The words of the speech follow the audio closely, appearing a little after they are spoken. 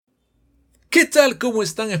¿Qué tal? ¿Cómo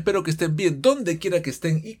están? Espero que estén bien donde quiera que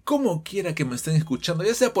estén y como quiera que me estén escuchando,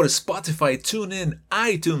 ya sea por Spotify, TuneIn,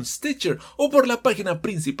 iTunes, Stitcher o por la página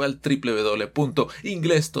principal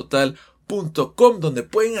www.inglestotal.com, donde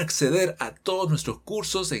pueden acceder a todos nuestros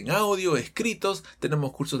cursos en audio, escritos.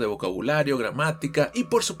 Tenemos cursos de vocabulario, gramática y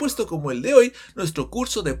por supuesto, como el de hoy, nuestro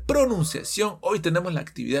curso de pronunciación. Hoy tenemos la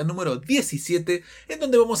actividad número 17, en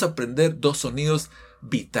donde vamos a aprender dos sonidos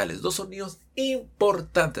vitales, dos sonidos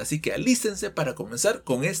importantes, así que alístense para comenzar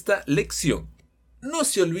con esta lección. No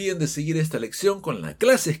se olviden de seguir esta lección con la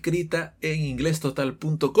clase escrita en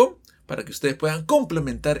inglestotal.com para que ustedes puedan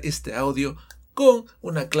complementar este audio con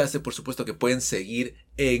una clase, por supuesto, que pueden seguir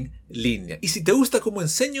en línea. Y si te gusta cómo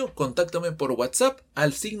enseño, contáctame por WhatsApp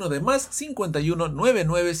al signo de más 51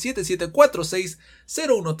 99 7746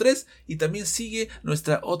 013 y también sigue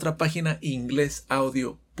nuestra otra página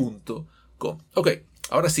inglesaudio.com. Ok,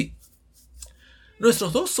 ahora sí.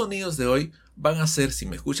 Nuestros dos sonidos de hoy van a ser, si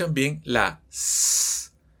me escuchan bien, la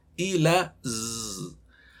S y la Z.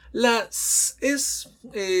 La S es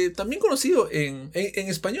también conocido en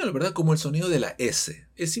español, ¿verdad? Como el sonido de la S.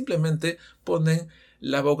 Es simplemente ponen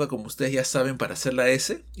la boca, como ustedes ya saben, para hacer la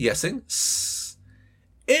S y hacen S.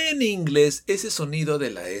 En inglés, ese sonido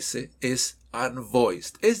de la S es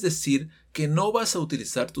unvoiced, es decir, que no vas a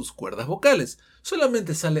utilizar tus cuerdas vocales,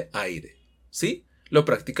 solamente sale aire. ¿Sí? ¿Lo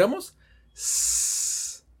practicamos?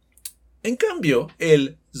 S. En cambio,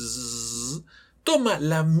 el Z toma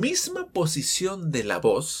la misma posición de la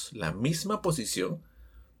voz, la misma posición,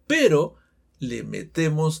 pero le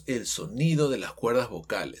metemos el sonido de las cuerdas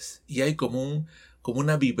vocales y hay como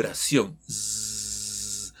una vibración.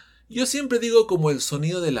 Z. Yo siempre digo como el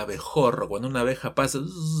sonido del abejorro, cuando una abeja pasa.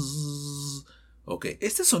 Z. Ok,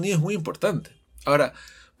 este sonido es muy importante. Ahora,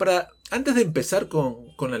 antes de empezar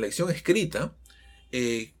con la lección escrita,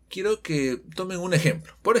 quiero que tomen un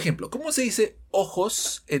ejemplo. Por ejemplo, ¿cómo se dice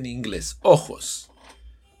ojos en inglés? Ojos.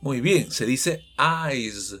 Muy bien, se dice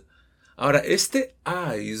eyes. Ahora, este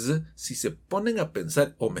eyes, si se ponen a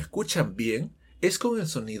pensar o me escuchan bien, es con el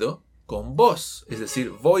sonido con voz, es decir,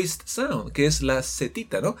 voiced sound, que es la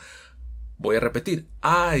zetita, ¿no? Voy a repetir,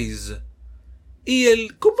 eyes. Y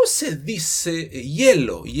 ¿cómo se dice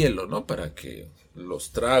hielo, ¿no? Para que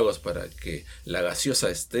los tragos, para que la gaseosa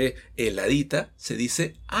esté heladita, se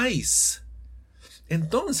dice ice.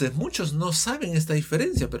 Entonces, muchos no saben esta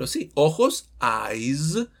diferencia, pero sí, ojos,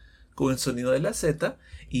 eyes, con el sonido de la Z,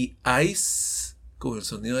 y ice, con el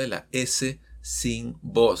sonido de la S sin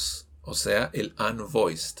voz, o sea, el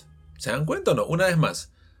unvoiced. ¿Se dan cuenta o no? Una vez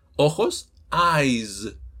más, ojos,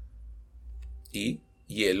 eyes, y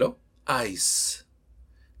hielo, ice.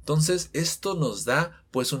 Entonces esto nos da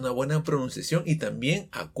pues una buena pronunciación y también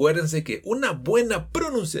acuérdense que una buena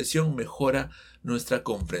pronunciación mejora nuestra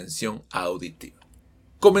comprensión auditiva.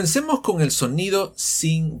 Comencemos con el sonido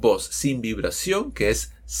sin voz, sin vibración, que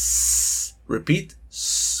es S. Repeat,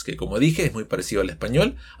 S, que como dije es muy parecido al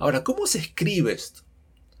español. Ahora, ¿cómo se escribe esto?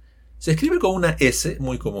 Se escribe con una S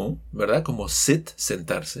muy común, ¿verdad? Como sit,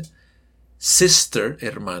 sentarse. Sister,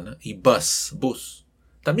 hermana, y bus.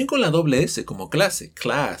 También con la doble S como clase,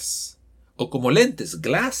 class. O como lentes,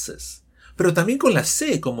 glasses. Pero también con la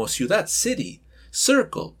C como ciudad, city.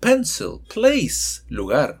 Circle, pencil, place,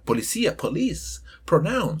 lugar. Policía, police.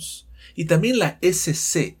 Pronounce. Y también la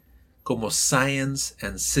SC como science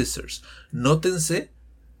and scissors. Nótense,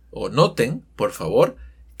 o noten, por favor,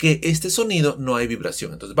 que este sonido no hay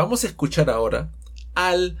vibración. Entonces vamos a escuchar ahora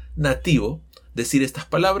al nativo decir estas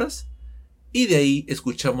palabras. Y de ahí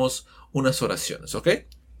escuchamos unas oraciones, ¿ok?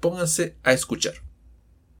 Pónganse a escuchar.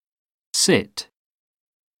 Sit.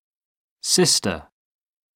 Sister.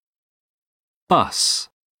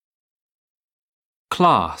 Bus.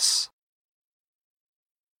 Class.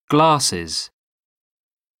 Glasses.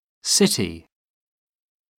 City.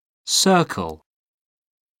 Circle.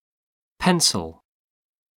 Pencil.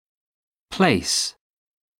 Place.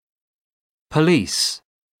 Police.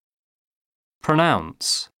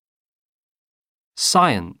 Pronounce.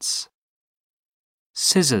 Science.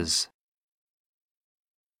 Scissors.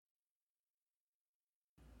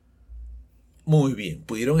 Muy bien,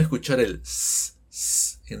 pudieron escuchar el s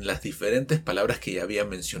en las diferentes palabras que ya había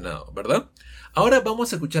mencionado, ¿verdad? Ahora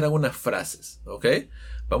vamos a escuchar algunas frases, ¿ok?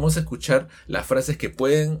 Vamos a escuchar las frases que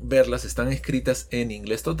pueden verlas, están escritas en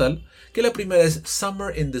Inglés Total, que la primera es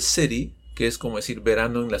Summer in the City, que es como decir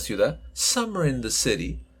verano en la ciudad. Summer in the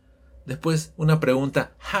City. Después una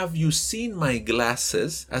pregunta, have you seen my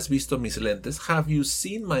glasses? ¿Has visto mis lentes? Have you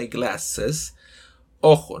seen my glasses?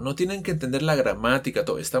 Ojo, no tienen que entender la gramática,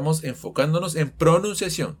 todo. Estamos enfocándonos en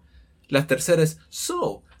pronunciación. La tercera es,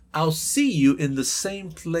 so, I'll see you in the same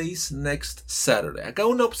place next Saturday. Acá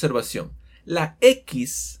una observación. La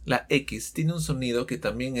X tiene un sonido que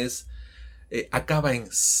también es, acaba en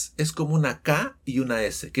S. Es como una K y una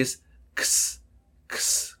S, que es X,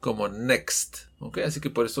 X, como next. ¿Okay? Así que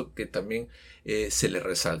por eso que también se le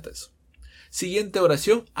resalta eso. Siguiente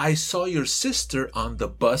oración. I saw your sister on the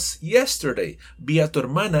bus yesterday. Vi a tu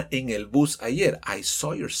hermana en el bus ayer. I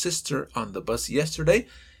saw your sister on the bus yesterday.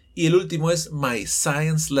 Y el último es my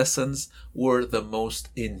science lessons were the most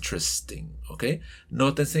interesting. ¿Ok?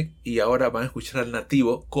 Nótense y ahora van a escuchar al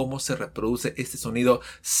nativo cómo se reproduce este sonido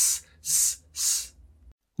s, s, s.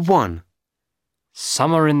 1.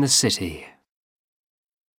 Summer in the city.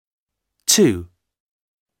 2,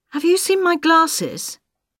 Have you seen my glasses?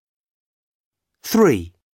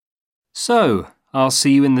 3, So, I'll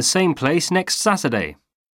see you in the same place next Saturday.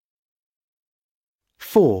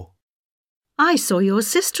 4, I saw your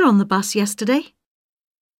sister on the bus yesterday.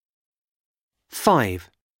 5,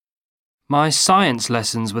 My science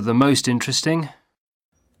lessons were the most interesting.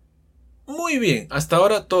 Muy bien, hasta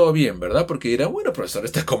ahora todo bien, ¿verdad? Porque dirán, bueno, profesor,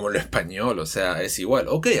 esto es como lo español, o sea, es igual.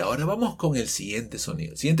 Ok, ahora vamos con el siguiente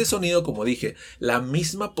sonido. El siguiente sonido, como dije, la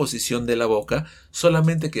misma posición de la boca,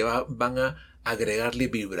 solamente que van a agregarle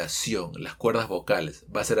vibración, las cuerdas vocales.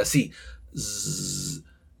 Va a ser así. Zzz,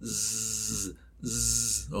 zzz,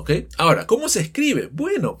 zzz, ¿ok? Ahora, ¿cómo se escribe?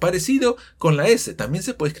 Bueno, parecido con la S. También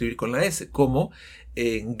se puede escribir con la S, como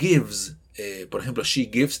en gives. Por ejemplo, she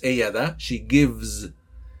gives, ella da, she gives.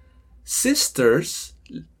 Sisters,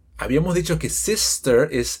 habíamos dicho que sister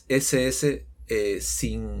es SS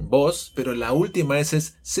sin voz, pero la última S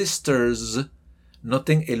es sisters.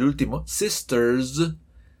 Noten el último, sisters.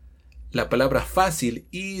 La palabra fácil,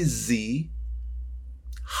 easy.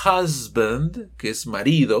 Husband, que es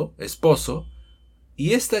marido, esposo.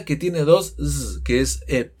 Y esta que tiene dos z, que es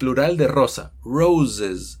el plural de rosa,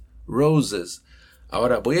 roses, roses.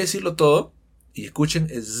 Ahora voy a decirlo todo y escuchen,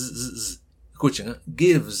 escuchen,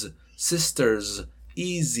 gives, sisters,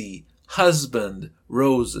 easy, husband,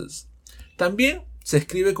 roses. También se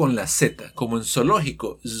escribe con la Z, como en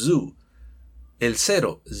zoológico, zoo. El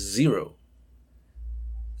 0, zero.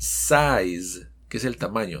 Size, que es el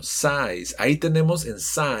tamaño, size. Ahí tenemos en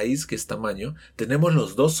size, que es tamaño, tenemos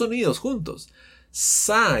los dos sonidos juntos.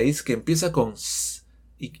 Size, que empieza con s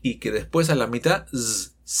y que después a la mitad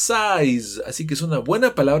z. Size. Así que es una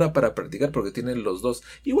buena palabra para practicar porque tienen los dos.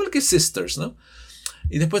 Igual que sisters, ¿no?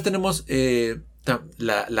 Y después tenemos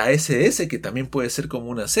la SS, que también puede ser como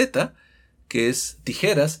una Z, que es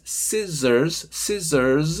tijeras, scissors,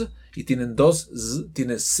 scissors, y tienen dos Z,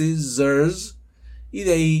 tiene scissors, y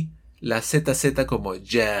de ahí la ZZ como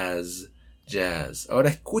jazz, jazz. Ahora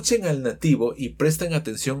escuchen al nativo y presten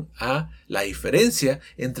atención a la diferencia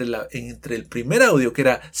entre el primer audio que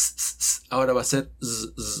era s, s, s, ahora va a ser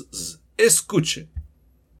z, z, z. Escuchen.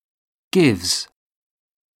 Gives.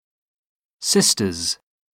 Sisters.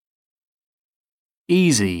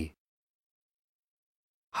 Easy.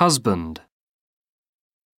 Husband.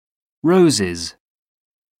 Roses.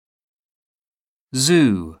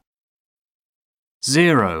 Zoo.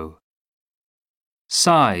 Zero.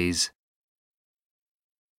 Size.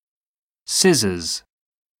 Scissors.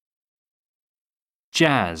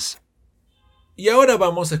 Jazz. Y ahora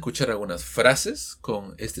vamos a escuchar algunas frases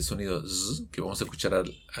con este sonido z que vamos a escuchar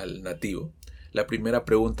al nativo. La primera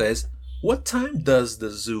pregunta es, what time does the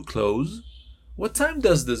zoo close? What time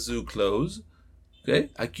does the zoo close?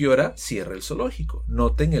 ¿Okay? ¿A qué hora cierra el zoológico?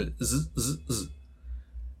 Noten el z, z, z.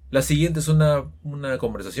 La siguiente es una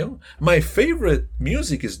conversación. My favorite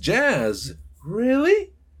music is jazz.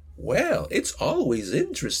 Really? Well, it's always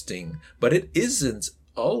interesting, but it isn't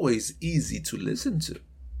always easy to listen to.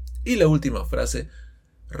 Y la última frase,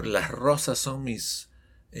 las rosas son mis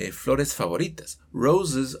flores favoritas.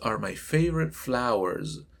 Roses are my favorite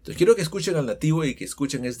flowers. Entonces quiero que escuchen al nativo y que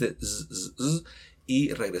escuchen este z, z, z,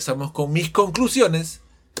 y regresamos con mis conclusiones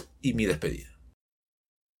y mi despedida.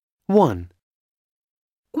 1,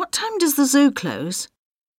 What time does the zoo close?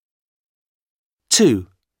 2,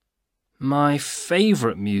 My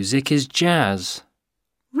favourite music is jazz.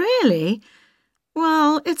 Really?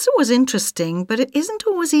 Well, it's always interesting, but it isn't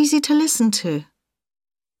always easy to listen to.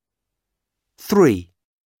 3,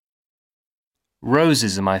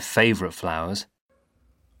 Roses are my favourite flowers.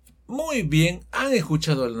 Muy bien, han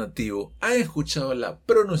escuchado al nativo, han escuchado la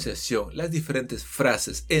pronunciación, las diferentes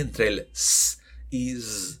frases entre el s y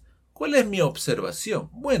z. ¿Cuál es mi observación?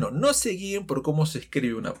 Bueno, no se guíen por cómo se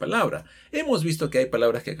escribe una palabra. Hemos visto que hay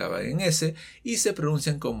palabras que acaban en S y se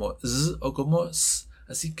pronuncian como z o como s.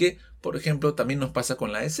 Así que, por ejemplo, también nos pasa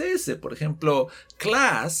con la SS. Por ejemplo,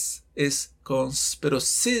 class es con S, pero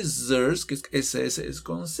scissors, que es SS, es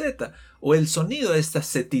con Z. o el sonido de esta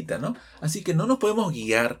zetita, ¿no? Así que no nos podemos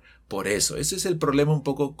guiar por eso. Ese es el problema un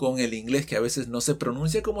poco con el inglés, que a veces no se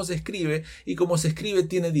pronuncia como se escribe, y como se escribe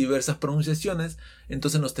tiene diversas pronunciaciones,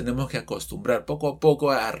 entonces nos tenemos que acostumbrar poco a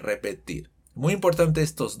poco a repetir. Muy importante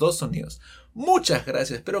estos dos sonidos. Muchas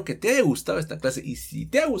gracias, espero que te haya gustado esta clase, y si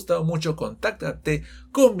te ha gustado mucho, contáctate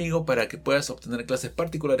conmigo para que puedas obtener clases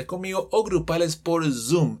particulares conmigo o grupales por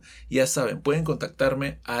Zoom. Ya saben, pueden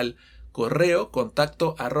contactarme al correo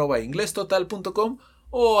contacto@inglestotal.com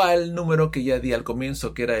o al número que ya di al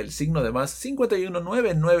comienzo, que era el signo de más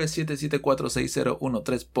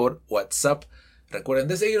 51997746013 por WhatsApp. Recuerden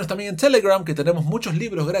de seguirnos también en Telegram, que tenemos muchos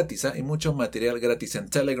libros gratis y mucho material gratis en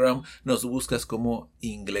Telegram. Nos buscas como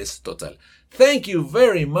Inglés Total. Thank you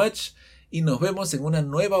very much y nos vemos en una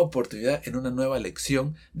nueva oportunidad, en una nueva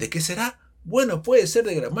lección. ¿De qué será? Bueno, puede ser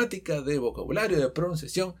de gramática, de vocabulario, de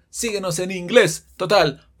pronunciación. Síguenos en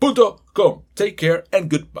inglestotal.com. Take care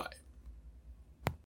and goodbye.